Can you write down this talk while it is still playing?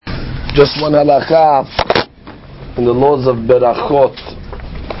Just one halakha in the laws of berachot.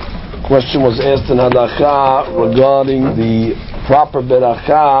 Question was asked in halakha regarding the proper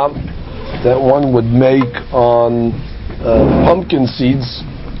beracha that one would make on pumpkin seeds,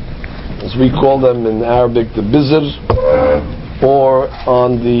 as we call them in Arabic, the bizr, or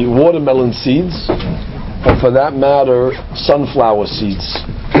on the watermelon seeds, or for that matter, sunflower seeds.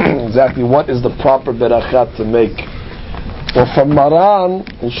 Exactly what is the proper beracha to make? Well, from Maran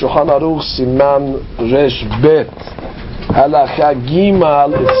in Shulchan Aruch Siman Resh Bet Halakha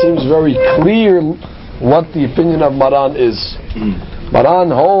Gimal, it seems very clear what the opinion of Maran is.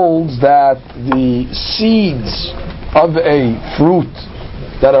 Maran holds that the seeds of a fruit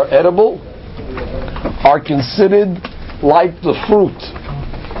that are edible are considered like the fruit.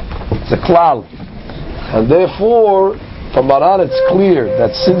 It's a klal. And therefore, for Maran it's clear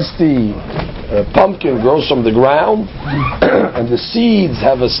that since the pumpkin grows from the ground and the seeds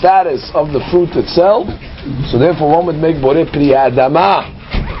have a status of the fruit itself, so therefore one would make borei pri adama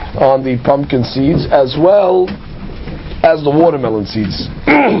on the pumpkin seeds as well as the watermelon seeds.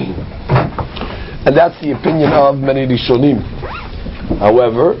 And that's the opinion of many Rishonim.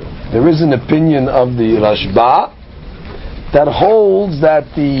 However, there is an opinion of the Rashba that holds that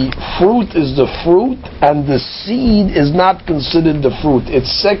the fruit is the fruit and the seed is not considered the fruit. It's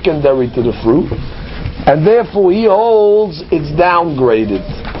secondary to the fruit, and therefore he holds it's downgraded.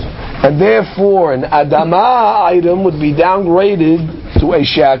 And therefore an Adama item would be downgraded to a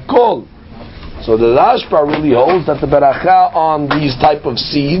Shakol. So the Rashba really holds that the Beracha on these type of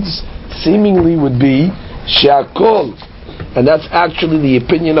seeds seemingly would be Shakol. And that's actually the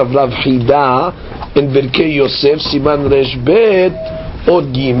opinion of Rav Hida in Birkei Yosef, Siman Resh Bet,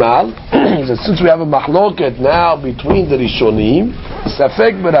 Od Gimal. Since we have a mahloket now between the Rishonim,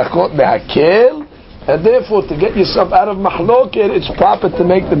 Safek Berachot Behakel, and therefore to get yourself out of mahloket, it's proper to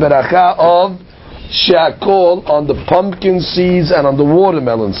make the Beracha of Shakol on the pumpkin seeds and on the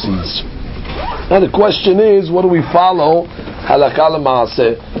watermelon seeds. Now the question is, what do we follow? Halakha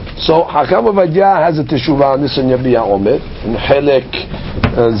l'maaseh. So Hakam Ovadia has a teshuvah on this in Yabiya Omer in Helek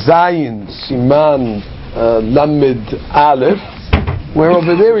Zayin Siman Lamed Aleph, where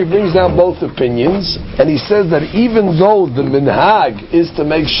over there he brings down both opinions, and he says that even though the minhag is to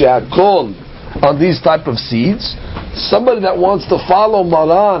make shakol on these type of seeds, somebody that wants to follow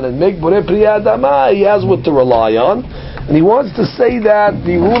Maran and make borei pri adama, he has what to rely on. And he wants to say that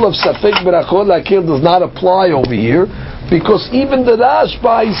the rule of Safek Berachot Lakil does not apply over here, because even the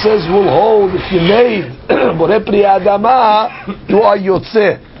Rashba, he says, will hold if you made borei pri adama, you are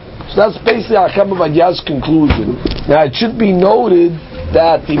yotzeh. So that's basically Hakam Ovadia's conclusion. Now it should be noted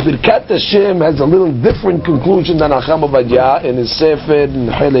that the Birkat Hashem has a little different conclusion than Hakam Ovadia in his Sefer in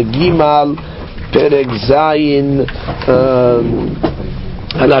Helek Gimal Perek Zayin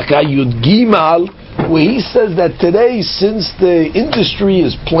Halakha Yud Gimal, where he says that today, since the industry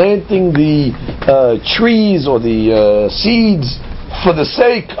is planting the trees or the seeds for the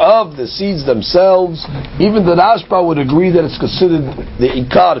sake of the seeds themselves, even the Rashba would agree that it's considered the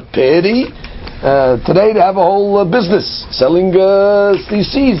Ikar Peri. Today they have a whole business selling these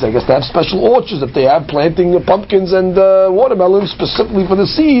seeds. I guess they have special orchards if they have planting pumpkins and watermelons specifically for the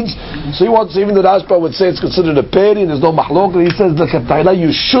seeds. So he wants, even the Rashba would say it's considered a Peri and there's no Mahlok. He says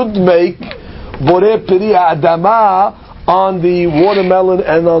you should make borei pri adama on the watermelon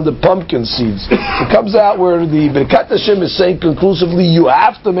and on the pumpkin seeds. It comes out where the Birkat Hashem is saying conclusively you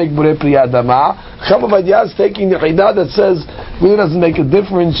have to make borei pri adama. Hakam Ovadia is taking the Hida that says really doesn't make a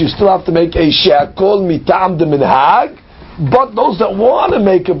difference, you still have to make a shakol mitam de minhag, but those that want to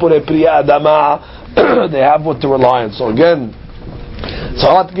make a borei pri adama, they have what to rely on. So again, it's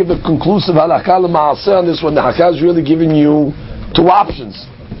hard to give a conclusive halakha l'maaseh on this one. The Hakam is really giving you two options.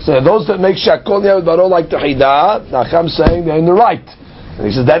 So those that make shakol but don't like the Hida, Nacham saying they're in the right. And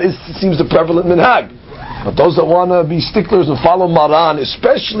he says that seems the prevalent minhag. But those that want to be sticklers and follow Maran,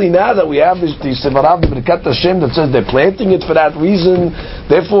 especially now that we have the Sevarav, the Birkat Hashem that says they're planting it for that reason,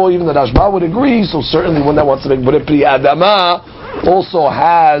 therefore even the Rashba would agree, so certainly one that wants to make borei pri adama also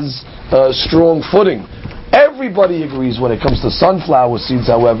has strong footing. Everybody agrees when it comes to sunflower seeds,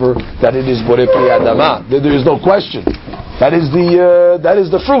 however, that it is borei pri adama. There is no question. That is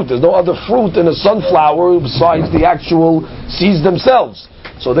the fruit. There's no other fruit in a sunflower besides the actual seeds themselves.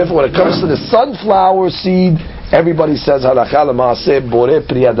 So therefore, when it comes to the sunflower seed, everybody says halakha l'maaseh borei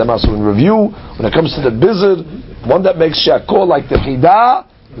pri adama. So in review, when it comes to the bizr, one that makes shakol like the Hida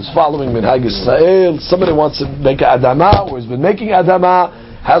is following minhag Yisrael. Somebody wants to make an adama or has been making adama,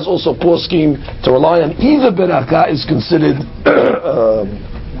 has also poskim to rely on either beracha is considered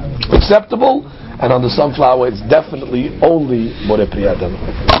acceptable. And on the sunflower, it's definitely only borei pri adama.